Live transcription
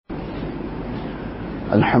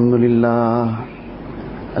الحمد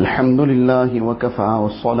لله وكفى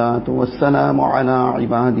والصلاة والسلام على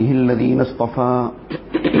عباده الذين اصطفى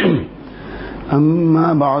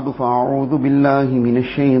أما بعد فأعوذ بالله من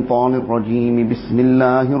الشيطان الرجيم بسم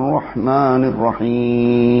الله الرحمن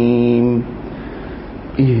الرحيم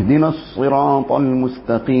اهدنا الصراط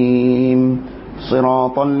المستقيم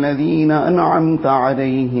صراط الذين أنعمت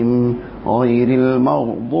عليهم غير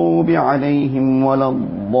المغضوب عليهم ولا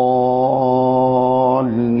الضالين.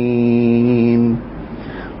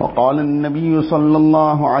 وقال النبي صلى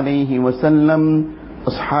الله عليه وسلم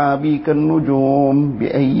أصحابي كالنجوم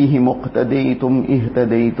بأيهم اقتديتم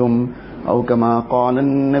اهتديتم أو كما قال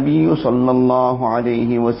النبي صلى الله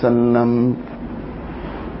عليه وسلم.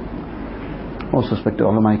 Most respected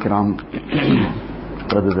ulama kiram,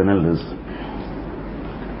 brothers and elders,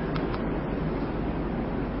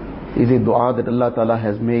 is a dua that Allah Ta'ala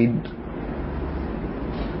has made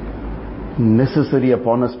necessary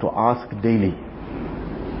upon us to ask daily.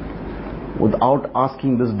 Without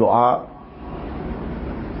asking this dua,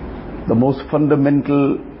 the most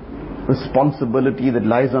fundamental responsibility that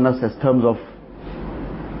lies on us as terms of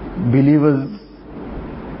believers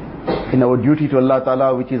in our duty to Allah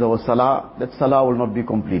Ta'ala, which is our salah, that salah will not be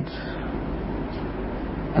complete.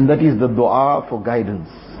 And that is the dua for guidance.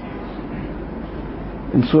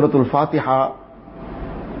 In Surah Al-Fatiha,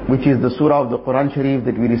 which is the surah of the Quran Sharif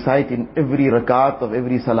that we recite in every rakat of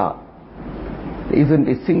every salah, there isn't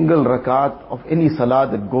a single rakat of any salah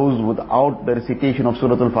that goes without the recitation of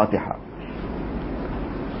Surah Al-Fatiha.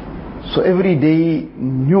 So every day,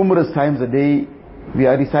 numerous times a day, we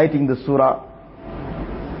are reciting the surah.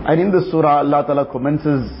 And in the surah, Allah Ta'ala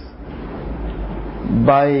commences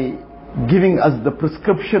by giving us the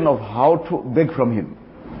prescription of how to beg from Him.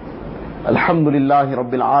 Alhamdulillahi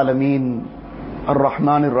Rabbil Alameen,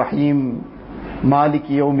 Ar-Rahman Ar-Rahim,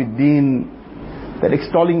 Maliki Yawmiddin, that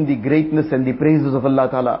extolling the greatness and the praises of Allah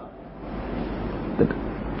Ta'ala, that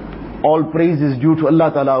all praise is due to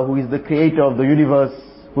Allah Ta'ala, who is the creator of the universe,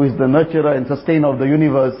 who is the nurturer and sustainer of the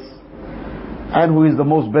universe, and who is the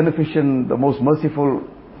most beneficent, the most merciful,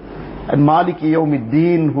 and Maliki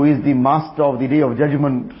Yawmiddin, who is the master of the day of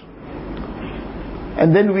judgment.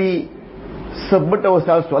 And then we submit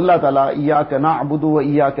ourselves to Allah Ta'ala. Iyaka na'budu wa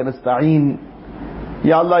iyaka nasta'een.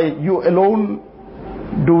 Ya Allah, you alone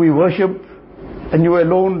do we worship, and you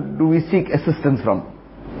alone do we seek assistance from.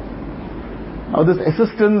 Now this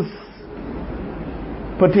assistance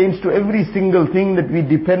pertains to every single thing that we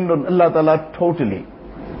depend on Allah Ta'ala totally.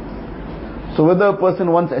 So whether a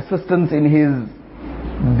person wants assistance in his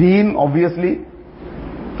deen, obviously,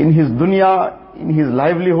 in his dunya, in his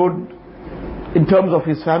livelihood, in terms of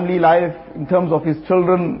his family life, in terms of his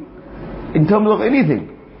children, in terms of anything,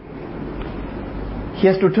 he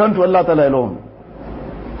has to turn to Allah Ta'ala alone.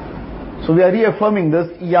 So we are reaffirming this,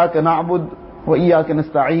 Iyaka na'bud wa iyaka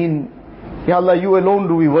nasta'een. Ya Allah, you alone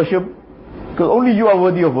do we worship, because only you are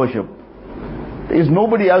worthy of worship. There is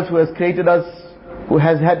nobody else who has created us, who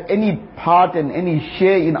has had any part and any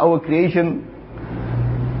share in our creation,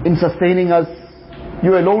 in sustaining us.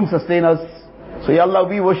 You alone sustain us. So Ya Allah,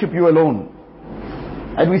 we worship you alone,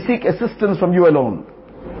 and we seek assistance from you alone.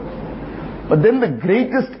 But then the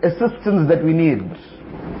greatest assistance that we need,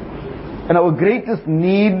 and our greatest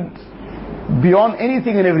need beyond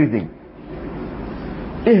anything and everything,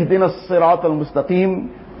 Ihdina as-sirat al-mustaqim,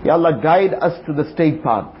 Ya Allah, guide us to the straight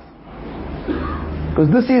path. Because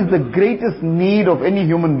this is the greatest need of any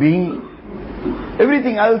human being.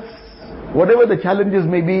 Everything else, whatever the challenges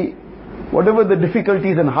may be, whatever the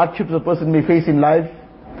difficulties and hardships a person may face in life,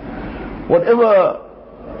 whatever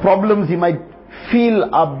problems he might feel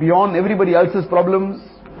are beyond everybody else's problems,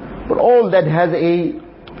 but all that has a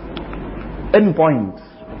end point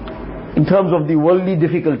in terms of the worldly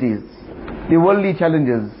difficulties, the worldly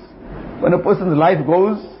challenges. When a person's life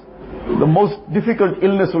goes, the most difficult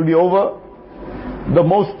illness will be over, the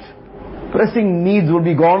most pressing needs will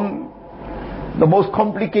be gone, the most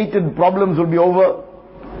complicated problems will be over,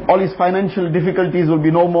 all his financial difficulties will be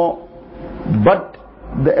no more, but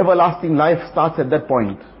the everlasting life starts at that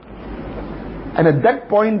point. And at that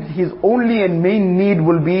point, his only and main need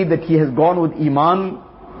will be that he has gone with Iman,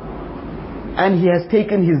 and he has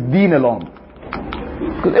taken his deen along.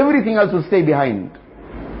 Because everything else will stay behind.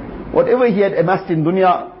 Whatever he had amassed in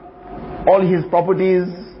dunya, all his properties,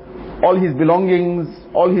 all his belongings,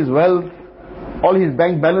 all his wealth, all his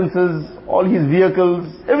bank balances, all his vehicles,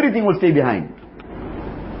 everything will stay behind.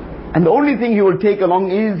 And the only thing he will take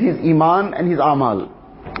along is his Iman and his Amal.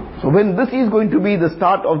 So when this is going to be the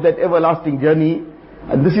start of that everlasting journey,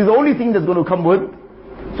 and this is the only thing that's going to come with,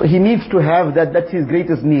 so he needs to have that, that's his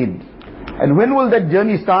greatest need. And when will that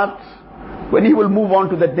journey start? When he will move on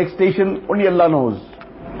to that next station, only Allah knows.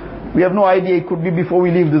 We have no idea. It could be before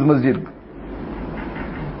we leave this masjid.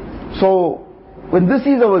 So, when this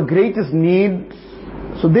is our greatest need,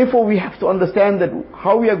 so therefore we have to understand that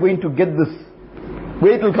how we are going to get this,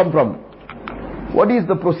 where it will come from. What is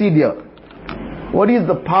the procedure? What is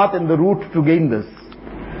the path and the route to gain this?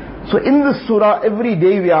 So in this surah, every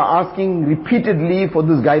day we are asking repeatedly for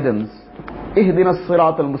this guidance. Ihdina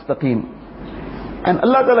as-sirat al-mustaqim. And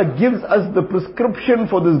Allah Ta'ala gives us the prescription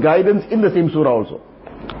for this guidance in the same surah also.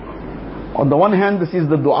 On the one hand, this is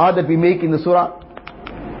the dua that we make in the surah.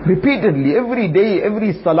 Repeatedly, every day,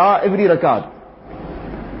 every salah, every rakat.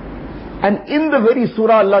 And in the very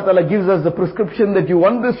surah, Allah Ta'ala gives us the prescription that you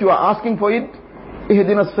want this, you are asking for it.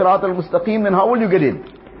 Ihdina as-sirat al-mustaqim, then how will you get it?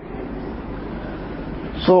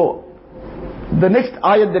 So, the next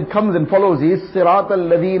ayat that comes and follows is Sirat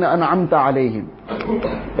al-ladhina an'amta alayhim.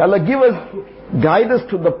 Allah give us, guide us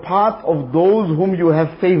to the path of those whom you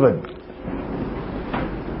have favored.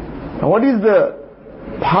 Now what is the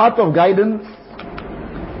path of guidance?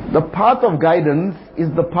 The path of guidance is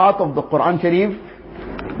the path of the Quran Sharif,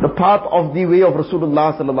 the path of the way of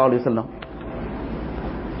Rasulullah sallallahu alaihi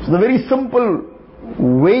wasallam. So the very simple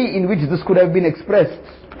way in which this could have been expressed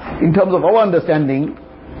in terms of our understanding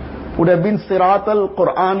would have been Sirat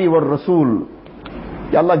al-Qur'ani wa Rasul.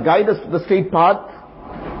 Ya Allah, guide us to the straight path,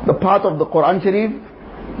 the path of the Quran Sharif,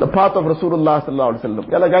 the path of Rasulullah sallallahu alaihi wasallam.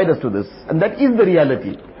 Ya Allah, guide us to this. And that is the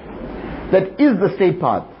reality. That is the straight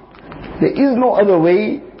path. There is no other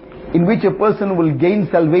way in which a person will gain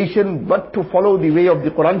salvation but to follow the way of the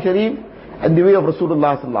Quran Sharif and the way of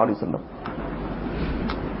Rasulullah sallallahu alaihi wasallam.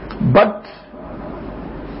 But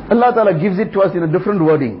Allah Ta'ala gives it to us in a different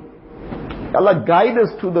wording. Allah, guide us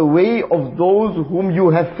to the way of those whom you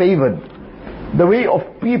have favored, the way of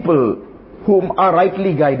people whom are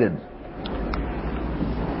rightly guided.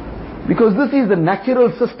 Because this is the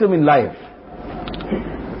natural system in life.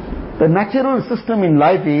 The natural system in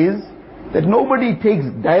life is that nobody takes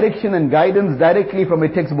direction and guidance directly from a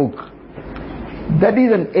textbook. That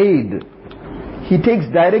is an aid. He takes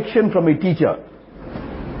direction from a teacher.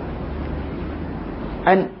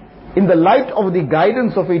 And in the light of the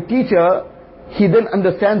guidance of a teacher, he then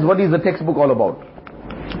understands what is the textbook all about.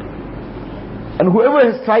 And whoever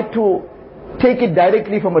has tried to take it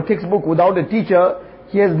directly from a textbook without a teacher,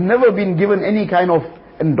 he has never been given any kind of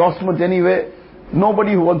endorsement anywhere.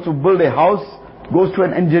 Nobody who wants to build a house goes to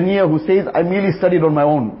an engineer who says, I merely studied on my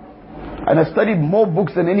own. And I studied more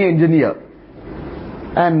books than any engineer.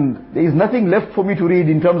 And there is nothing left for me to read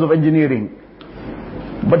in terms of engineering.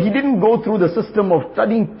 But he didn't go through the system of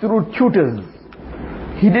studying through tutors.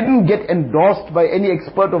 He didn't get endorsed by any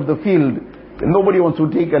expert of the field. And nobody wants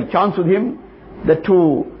to take a chance with him that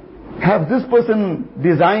to have this person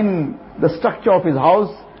design the structure of his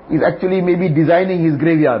house is actually maybe designing his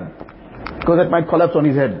graveyard, because that might collapse on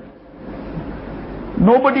his head.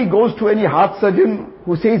 Nobody goes to any heart surgeon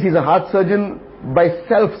who says he's a heart surgeon by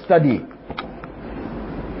self-study.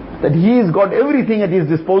 That he has got everything at his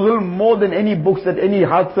disposal, more than any books that any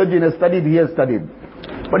heart surgeon has studied, he has studied.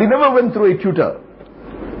 But he never went through a tutor.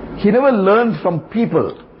 He never learned from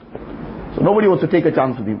people. So nobody wants to take a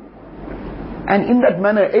chance with him. And in that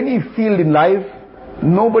manner, any field in life,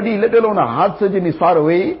 nobody, let alone a heart surgeon, is far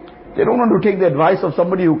away. They don't want to take the advice of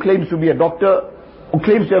somebody who claims to be a doctor, who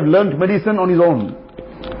claims to have learned medicine on his own.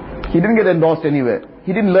 He didn't get endorsed anywhere.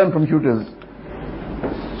 He didn't learn from tutors.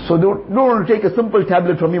 So they don't want to take a simple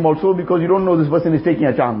tablet from him also, because you don't know this person is taking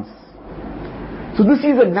a chance. So this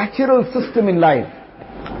is a natural system in life.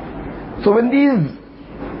 So when these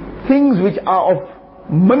things which are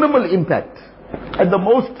of minimal impact, at the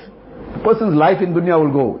most, the person's life in dunya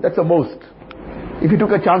will go. That's the most. If he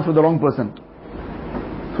took a chance with the wrong person.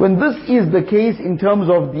 So when this is the case in terms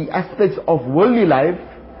of the aspects of worldly life,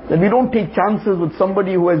 then we don't take chances with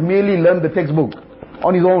somebody who has merely learned the textbook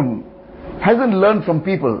on his own, hasn't learned from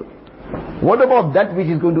people. What about that which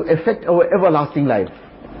is going to affect our everlasting life?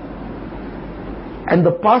 And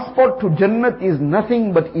the passport to Jannat is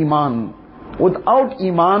nothing but Iman. Without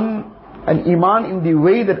Iman, and Iman in the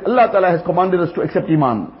way that Allah Ta'ala has commanded us to accept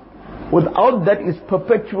Iman, without that is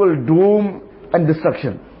perpetual doom and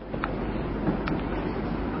destruction.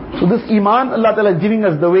 So this Iman, Allah Ta'ala is giving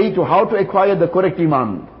us the way to how to acquire the correct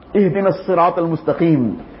Iman. Ihdina as-sirat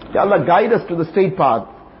al-mustaqim. Ya Allah, guide us to the straight path.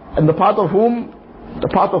 And the path of whom? The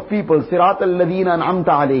path of people. Sirat al-ladhina an'amta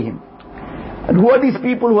alayhim. And who are these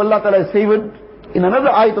people who Allah Ta'ala has favored? In another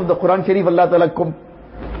ayat of the Quran Sharif, Allah Ta'ala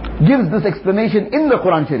gives this explanation in the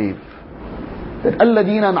Quran Sharif. That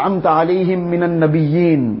alladhina an'amta alayhim minan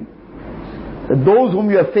nabiyyin. That those whom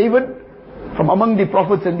you have favored from among the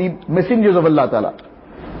prophets and the messengers of Allah Ta'ala.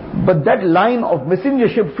 But that line of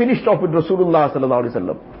messengership finished off with Rasulullah sallallahu alaihi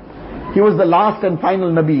wasallam. He was the last and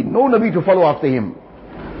final Nabi. No Nabi to follow after him.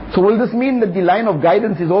 So will this mean that the line of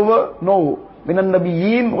guidance is over? No. Minan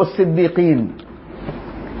Nabiyyin was Siddiqeen.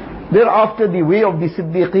 Thereafter the way of the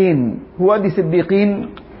Siddiqeen. Who are the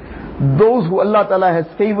Siddiqeen? Those who Allah Ta'ala has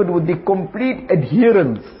favored with the complete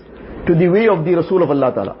adherence to the way of the Rasul of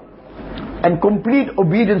Allah Ta'ala. And complete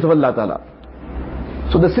obedience of Allah Ta'ala.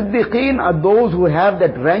 So the Siddiqeen are those who have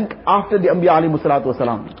that rank after the Anbiya alayhi salatu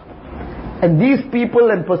wasalam. And these people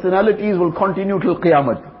and personalities will continue till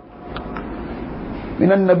Qiyamah.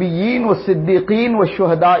 Minan Nabiyyin was Siddiqeen was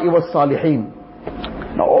Shuhada'i was Salihin.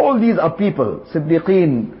 Now all these are people,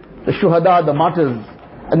 Siddiqeen, the Shuhada, the martyrs,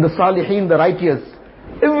 and the Salihin, the righteous.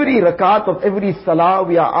 Every rakat of every salah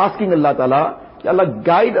we are asking Allah Ta'ala, Allah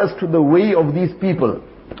guide us to the way of these people,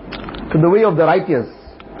 to the way of the righteous,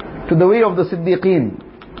 to the way of the Siddiqeen.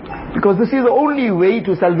 Because this is the only way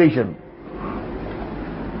to salvation.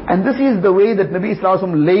 And this is the way that Nabi Sallallahu Alaihi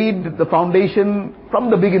Wasallam laid the foundation from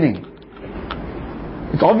the beginning.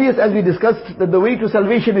 It's obvious, as we discussed, that the way to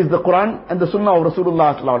salvation is the Quran and the Sunnah of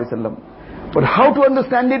Rasulullah Sallallahu Alaihi Wasallam. But how to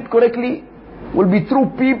understand it correctly will be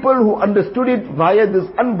through people who understood it via this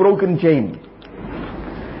unbroken chain.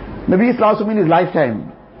 Nabi Sallallahu Alaihi Wasallam in his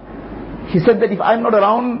lifetime, he said that if I'm not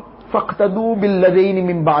around, فَقْتَدُوا بِالَّذَيْنِ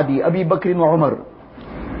مِن بَعْدِي Abi Bakr wa Umar.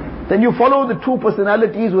 Then you follow the two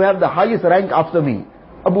personalities who have the highest rank after me,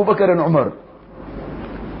 Abu Bakr and Umar.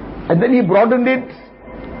 And then he broadened it,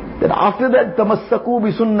 that after that, تَمَسَّكُوا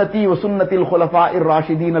بِسُنَّتِي وَسُنَّةِ الْخُلَفَاءِ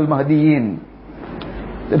الرَّاشِدِينَ الْمَهْدِيِّينَ.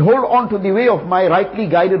 Then hold on to the way of my rightly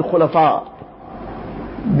guided khulafa.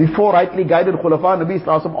 Before rightly guided khulafa, Nabi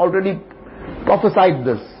Sallallahu Alaihi Wasallam already prophesied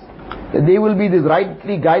this, that they will be this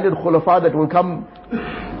rightly guided khulafa that will come,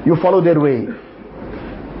 you follow their way.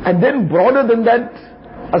 And then broader than that,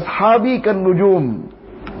 Ashabi kan nujum.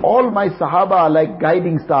 All my Sahaba are like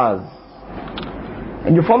guiding stars.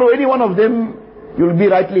 And you follow any one of them, you will be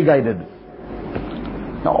rightly guided.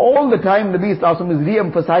 Now all the time Nabi Sallallahu Alaihi Wasallam is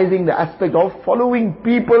re-emphasizing the aspect of following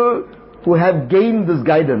people who have gained this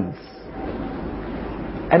guidance.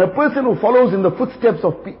 And a person who follows in the footsteps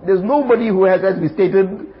of there's nobody who has, as we stated,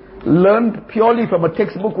 learned purely from a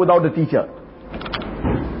textbook without a teacher.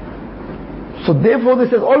 So therefore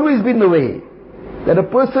this has always been the way, that a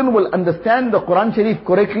person will understand the Quran Sharif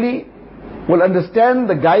correctly, will understand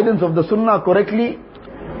the guidance of the Sunnah correctly,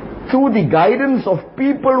 through the guidance of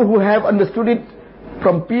people who have understood it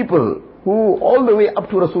from people who all the way up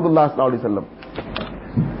to Rasulullah Sallallahu Alaihi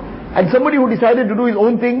Wasallam. And somebody who decided to do his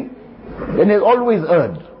own thing, then has always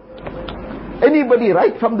erred. Anybody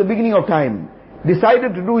right from the beginning of time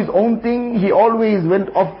decided to do his own thing, he always went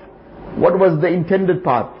off what was the intended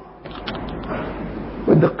path.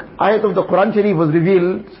 When the ayat of the Quran Sharif was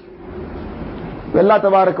revealed, where Allah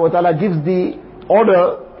Tabaraka wa Ta'ala gives the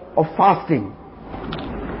order of fasting,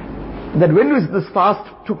 that when is this fast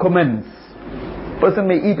to commence? Person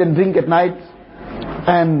may eat and drink at night,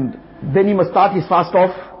 and then he must start his fast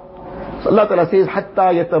off. So Allah Ta'ala says,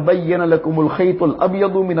 حَتَّى يَتَبَيَّنَ لَكُمُ الْخَيْطُ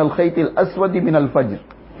الْأَبْيَضُ مِنَ الْخَيْطِ الْأَسْوَدِ مِنَ الْفَجْرِ.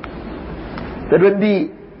 That when the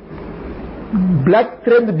black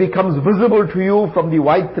thread becomes visible to you from the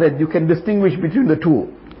white thread, you can distinguish between the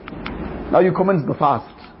two. Now you commence the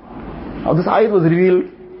fast. Now this ayat was revealed.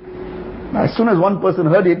 Now as soon as one person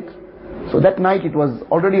heard it, so that night it was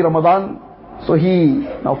already Ramadan, so he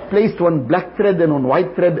now placed one black thread and one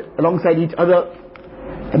white thread alongside each other,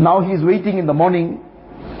 and now he is waiting in the morning.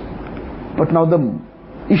 But now the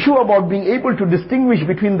issue about being able to distinguish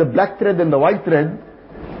between the black thread and the white thread,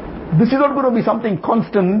 this is not going to be something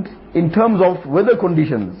constant in terms of weather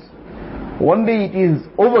conditions. One day it is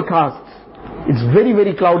overcast, it's very,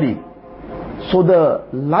 very cloudy. So the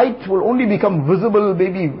light will only become visible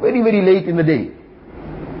maybe very, very late in the day.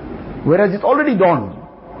 Whereas it's already dawn.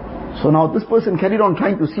 So now this person carried on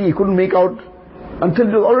trying to see, he couldn't make out until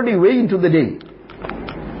it was already way into the day.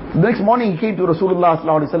 The next morning he came to Rasulullah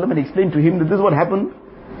Sallallahu Alaihi Wasallam and explained to him that this is what happened.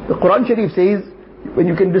 The Quran Sharif says, when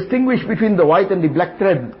you can distinguish between the white and the black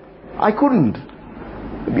thread, I couldn't.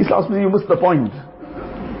 Nabi Sallallahu Alaihi Wasallam, you missed the point.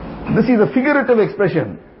 This is a figurative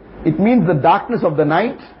expression. It means the darkness of the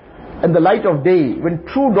night and the light of day, when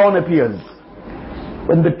true dawn appears.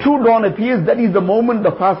 When the true dawn appears, that is the moment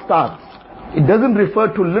the fast starts. It doesn't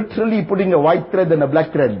refer to literally putting a white thread and a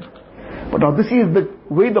black thread. But now this is the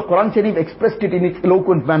way the Quran Sharif expressed it in its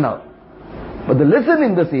eloquent manner. But the lesson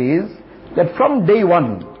in this is that from day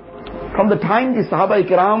one, from the time the Sahaba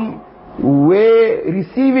Ikram were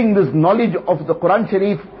receiving this knowledge of the Quran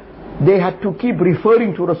Sharif, they had to keep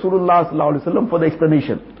referring to Rasulullah Sallallahu Alaihi Wasallam for the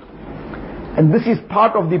explanation. And this is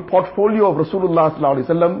part of the portfolio of Rasulullah Sallallahu Alaihi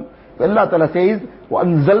Wasallam, Allah Ta'ala says,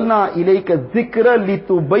 وَأَنزَلْنَا إِلَيْكَ الذِّكْرَ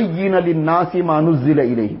لِتُبَيِّنَ لِلنَّاسِ مَا نُزِّلَ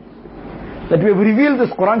إِلَيْهِمْ. That we have revealed this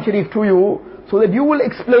Quran Sharif to you so that you will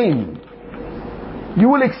explain. You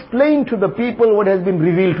will explain to the people what has been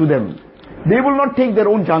revealed to them. They will not take their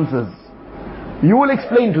own chances. You will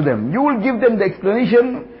explain to them. You will give them the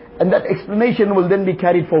explanation, and that explanation will then be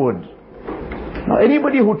carried forward. Now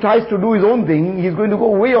anybody who tries to do his own thing, he's going to go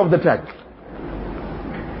way off the track.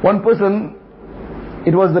 One person,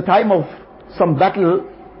 it was the time of some battle,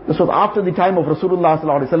 this was after the time of Rasulullah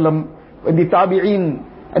sallallahu alaihi wasallam, when the Tabi'een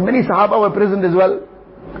and many Sahaba were present as well.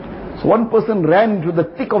 So one person ran into the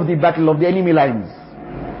thick of the battle of the enemy lines,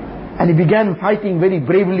 and he began fighting very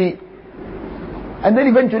bravely, and then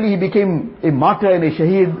eventually he became a martyr and a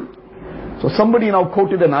shaheed. So somebody now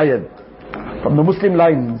quoted an ayat from the Muslim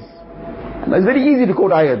lines, and it's very easy to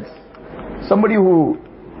quote ayats. Somebody who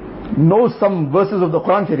knows some verses of the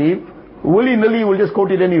Quran Sharif, willy-nilly will just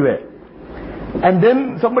quote it anywhere. And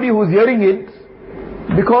then somebody who's hearing it,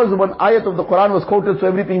 because one ayat of the Quran was quoted, so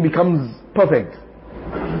everything becomes perfect.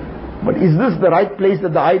 But is this the right place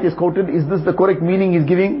that the ayat is quoted? Is this the correct meaning he's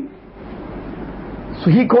giving? So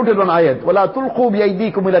he quoted one ayat, وَلَا تُلْقُوا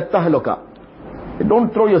بِأَيْدِيكُمْ إِلَى التَّهْلُكَةِ.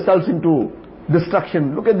 Don't throw yourselves into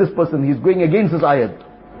destruction. Look at this person, he's going against this ayat.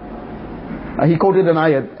 He quoted an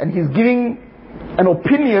ayat, and he's giving an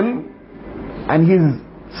opinion, and he's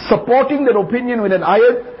supporting that opinion with an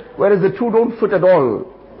ayat, whereas the two don't fit at all.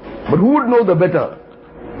 But who would know the better?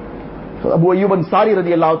 So Abu Ayyub Ansari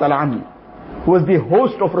radiallahu ta'ala anhu, who was the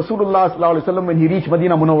host of Rasulullah sallallahu alaihi wasallam when he reached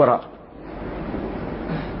Medina Munawwara.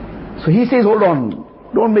 So he says, hold on,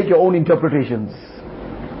 don't make your own interpretations.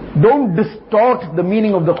 Don't distort the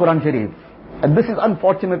meaning of the Quran Sharif. And this is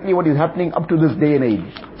unfortunately what is happening up to this day and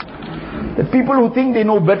age. That people who think they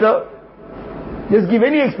know better, just give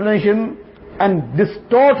any explanation and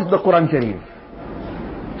distort the Quran Sharif.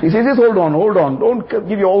 So he says, yes, hold on, don't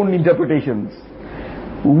give your own interpretations.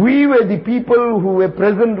 We were the people who were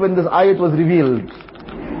present when this ayat was revealed.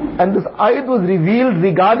 And this ayat was revealed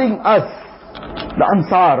regarding us, the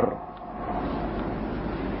Ansar.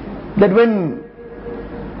 That when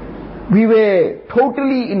we were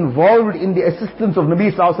totally involved in the assistance of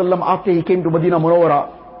Nabi Sallallahu Alaihi Wasallam after he came to Medina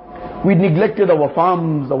Munawwara, we neglected our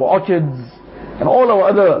farms, our orchards, and all our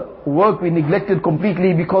other work we neglected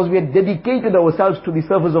completely because we had dedicated ourselves to the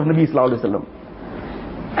service of Nabi Sallallahu Alaihi Wasallam.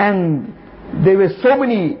 And there were so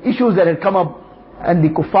many issues that had come up, and the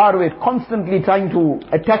kuffar were constantly trying to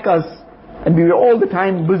attack us, and we were all the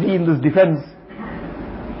time busy in this defense.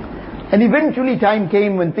 And eventually time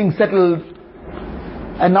came when things settled,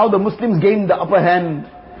 and now the Muslims gained the upper hand,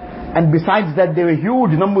 and besides that there were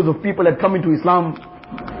huge numbers of people that had come into Islam.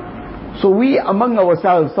 So we among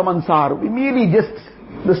ourselves, some Ansar, we merely just,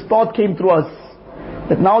 this thought came through us,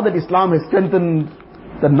 that now that Islam has strengthened,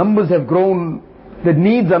 the numbers have grown, the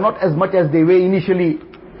needs are not as much as they were initially.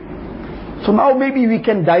 So now maybe we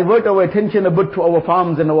can divert our attention a bit to our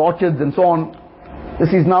farms and our orchards and so on. This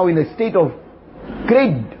is now in a state of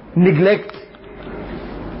great neglect.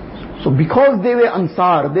 So because they were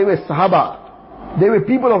Ansar, they were Sahaba, they were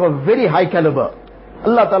people of a very high caliber,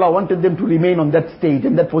 Allah Ta'ala wanted them to remain on that stage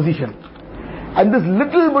and that position. And this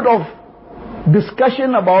little bit of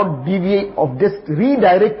discussion about just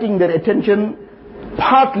redirecting their attention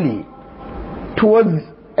partly towards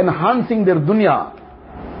enhancing their dunya,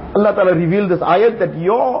 Allah Ta'ala revealed this ayat that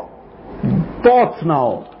your thoughts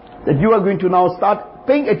now, that you are going to now start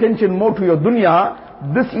paying attention more to your dunya,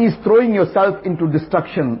 this is throwing yourself into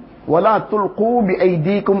destruction. وَلَا تُلْقُوا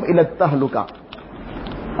بِأَيْدِيكُمْ إِلَى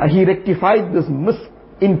التَّهْلُكَةِ. He rectified this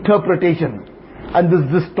misinterpretation and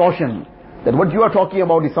this distortion, that what you are talking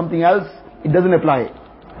about is something else, it doesn't apply.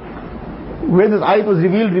 Where this ayat was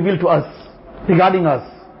revealed to us, regarding us.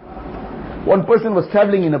 One person was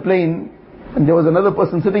traveling in a plane, and there was another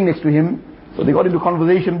person sitting next to him, so they got into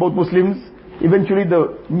conversation, both Muslims. Eventually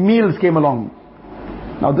the meals came along.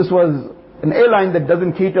 Now this was an airline that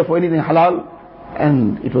doesn't cater for anything halal,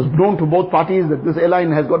 and it was known to both parties that this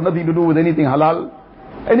airline has got nothing to do with anything halal.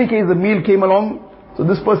 In any case, the meal came along, so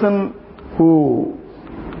this person who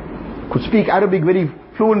could speak Arabic very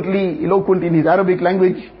fluently, eloquent in his Arabic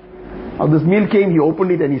language, now this meal came, he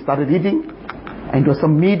opened it and he started eating, and it was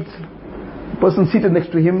some meat. The person seated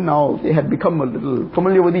next to him, now they had become a little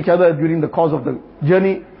familiar with each other during the course of the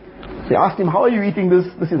journey. So they asked him, how are you eating this?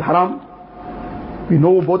 This is haram. We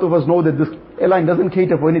know, both of us know that this airline doesn't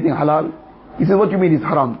cater for anything halal. He says, what do you mean it's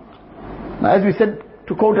haram? Now as we said,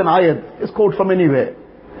 to quote an ayat, just quote from anywhere.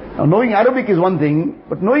 Now knowing Arabic is one thing,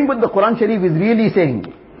 but knowing what the Quran Sharif is really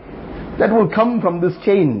saying, that will come from this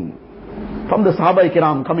chain, from the Sahaba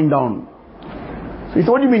Kiram coming down. So he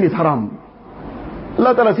said, what do you mean it's haram?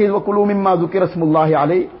 Allah Ta'ala says, وَكُلُوا مِمَّا ذُكِرَ اسْمُ اللَّهِ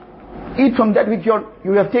عَلَيْهِ. Eat from that which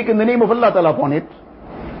you have taken the name of Allah Ta'ala upon it.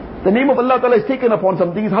 The name of Allah Ta'ala is taken upon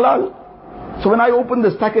something is halal. So when I opened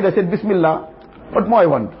this packet, I said, Bismillah, what more I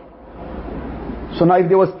want? So now if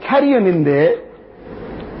there was carrion in there,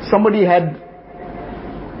 somebody had,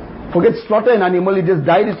 forget slaughter an animal, it just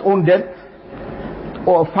died its own death,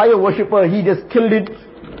 or a fire worshipper, he just killed it,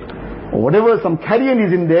 or whatever, some carrion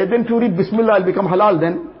is in there, then to read Bismillah will become halal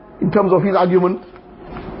then, in terms of his argument.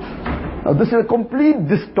 Now this is a complete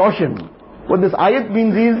distortion. What this ayat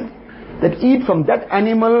means is, that eat from that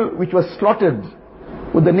animal which was slaughtered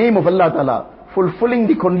with the name of Allah Ta'ala, fulfilling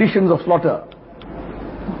the conditions of slaughter.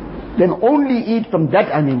 Then only eat from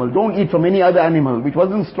that animal, don't eat from any other animal which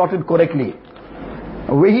wasn't slaughtered correctly.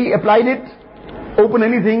 The way he applied it, open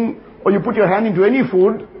anything, or you put your hand into any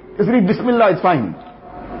food, just read Bismillah, it's fine.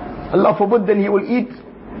 Allah forbid, then he will eat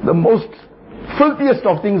the most filthiest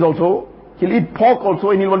of things also. He'll eat pork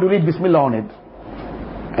also and he'll want to read Bismillah on it.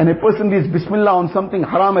 And a person reads Bismillah on something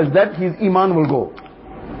haram as that, his iman will go.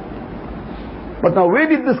 But now where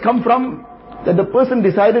did this come from? That the person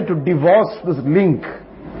decided to divorce this link.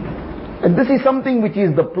 And this is something which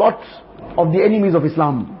is the plot of the enemies of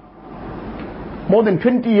Islam. More than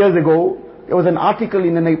 20 years ago, there was an article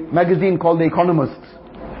in a magazine called The Economist.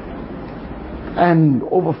 And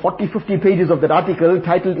over 40-50 pages of that article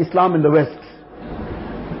titled Islam in the West.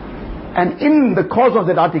 And in the course of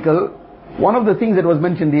that article, one of the things that was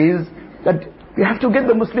mentioned is that we have to get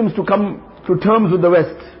the Muslims to come to terms with the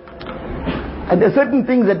West. And there are certain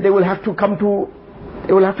things that they will have to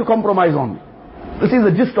compromise on. This is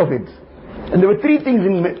the gist of it. And there were three things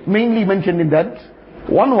mainly mentioned in that.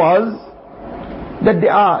 One was that they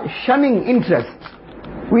are shunning interest.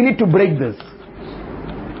 We need to break this.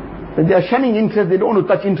 That they are shunning interest, they don't want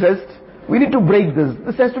to touch interest. We need to break this.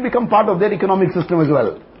 This has to become part of their economic system as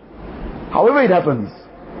well. However it happens.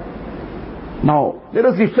 Now, let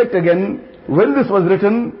us reflect again, when this was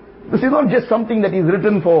written, this is not just something that is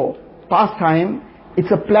written for pastime,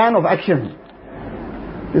 it's a plan of action.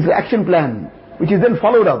 This is an action plan, which is then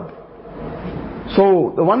followed up.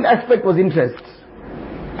 So, the one aspect was interest.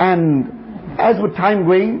 And as with time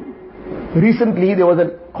going, recently there was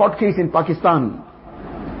a court case in Pakistan.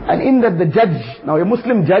 And in that the judge, now a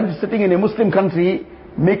Muslim judge sitting in a Muslim country,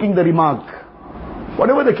 making the remark.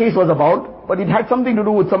 Whatever the case was about, but it had something to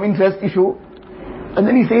do with some interest issue. And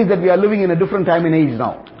then he says that we are living in a different time and age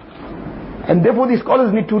now. And therefore the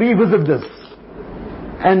scholars need to revisit this.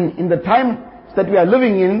 And in the time that we are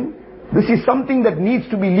living in, this is something that needs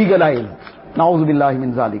to be legalized. Na'udhu billahi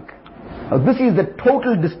min zalik. Now this is the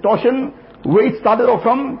total distortion where it started off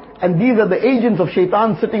from, and these are the agents of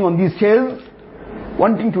shaitan sitting on these chairs,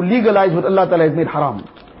 wanting to legalize what Allah Ta'ala has made haram.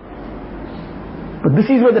 But this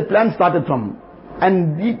is where the plan started from.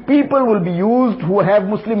 And the people will be used who have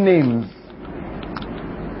Muslim names.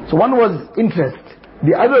 So one was interest.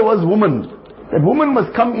 The other was woman. That woman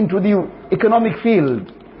must come into the economic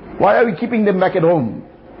field. Why are we keeping them back at home?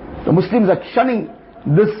 The Muslims are shunning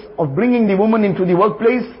this of bringing the woman into the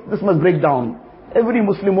workplace. This must break down. Every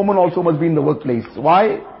Muslim woman also must be in the workplace.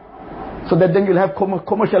 Why? So that then you'll have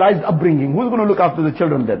commercialized upbringing. Who's going to look after the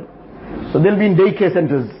children then? So they'll be in daycare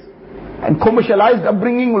centers. And commercialized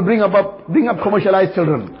upbringing will bring up commercialized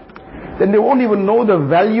children. Then they won't even know the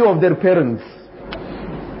value of their parents.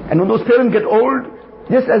 And when those parents get old,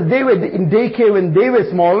 just as they were in daycare when they were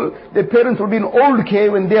small, their parents will be in old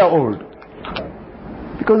care when they are old.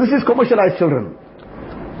 Because this is commercialized children.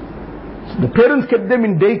 So the parents kept them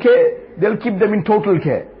in daycare, they'll keep them in total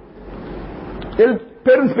care.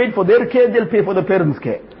 Parents paid for their care, they'll pay for the parents'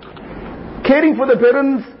 care. Caring for the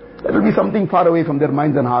parents, that will be something far away from their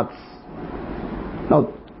minds and hearts.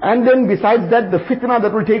 Now, and then besides that, the fitna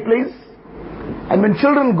that will take place. And when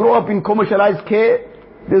children grow up in commercialized care,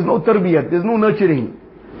 there's no tarbiyat, there's no nurturing.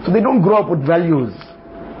 So they don't grow up with values.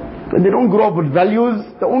 When they don't grow up with values,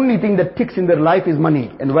 the only thing that ticks in their life is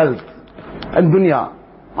money and wealth and dunya.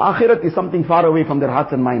 Akhirat is something far away from their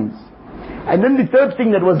hearts and minds. And then the third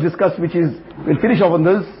thing that was discussed, which is, we'll finish off on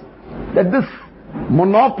this, that this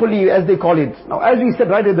monopoly, as they call it. Now, as we said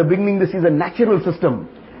right at the beginning, this is a natural system,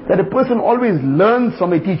 that a person always learns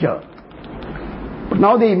from a teacher. But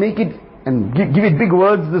now they make it, and give it big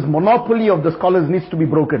words, this monopoly of the scholars needs to be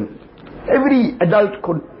broken. Every adult,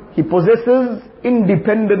 he possesses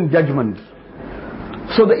independent judgment.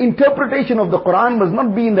 So the interpretation of the Quran must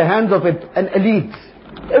not be in the hands of an elite.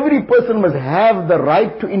 Every person must have the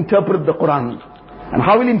right to interpret the Quran. And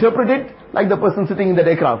how will he interpret it? Like the person sitting in that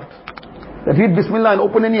aircraft. That read Bismillah and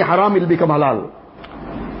open any haram, it will become halal.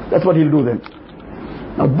 That's what he'll do then.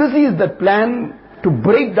 Now this is the plan to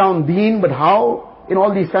break down deen, but how? In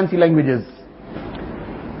all these fancy languages.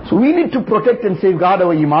 So we need to protect and safeguard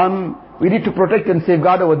our iman. We need to protect and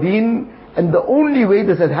safeguard our deen. And the only way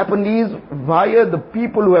this has happened is via the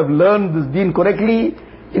people who have learned this deen correctly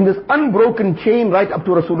in this unbroken chain right up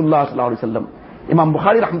to Rasulullah sallallahu alaihi wasallam. Imam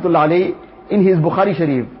Bukhari rahmatullah alayhi, in his Bukhari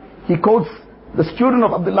Sharif, he quotes the student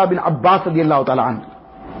of Abdullah bin Abbas radiallahu ta'ala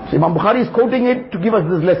anhu. So Imam Bukhari is quoting it to give us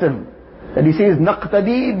this lesson. That he says,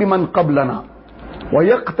 نَقْتَدِي بِمَنْ قَبْلَنَا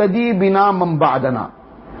وَيَقْتَدِي بِنَا مَنْ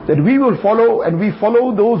بَعْدَنَا. That we will follow and we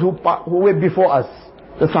follow those who were before us,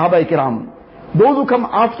 the Sahaba Ikram. Those who come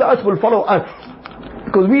after us will follow us.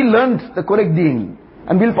 Because we learned the correct deen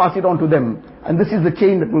and we'll pass it on to them. And this is the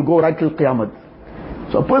chain that will go right till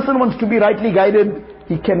Qiyamah. So a person wants to be rightly guided,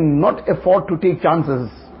 he cannot afford to take chances.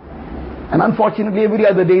 And unfortunately every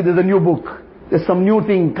other day there's a new book. There's some new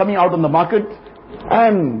thing coming out on the market.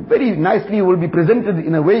 And very nicely will be presented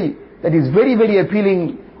in a way that is very, very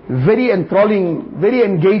appealing, very enthralling, very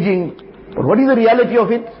engaging. But what is the reality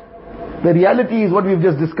of it? The reality is what we've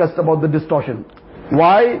just discussed about the distortion.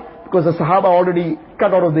 Why? Because the Sahaba already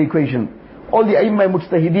cut out of the equation. All the A'immah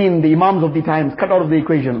Mujtahideen, the Imams of the times, cut out of the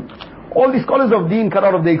equation. All the scholars of deen cut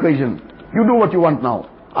out of the equation. You do what you want now.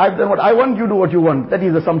 I've done what I want, you do what you want. That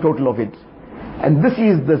is the sum total of it. And this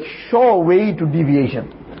is the sure way to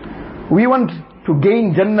deviation. We want to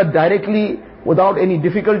gain Jannah directly without any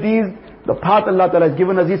difficulties. The path Allah Ta'ala has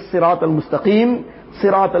given us is Sirat al-Mustaqim,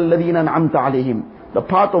 Sirat al-Ladina an'amta alayhim. The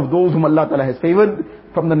path of those whom Allah Ta'ala has favored,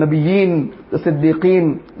 from the Nabiyeen, the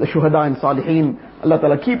Siddiqeen, the Shuhada and Salihin. Allah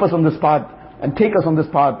Ta'ala keep us on this path and take us on this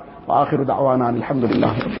path. Wa akhiru da'wana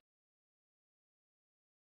alhamdulillah.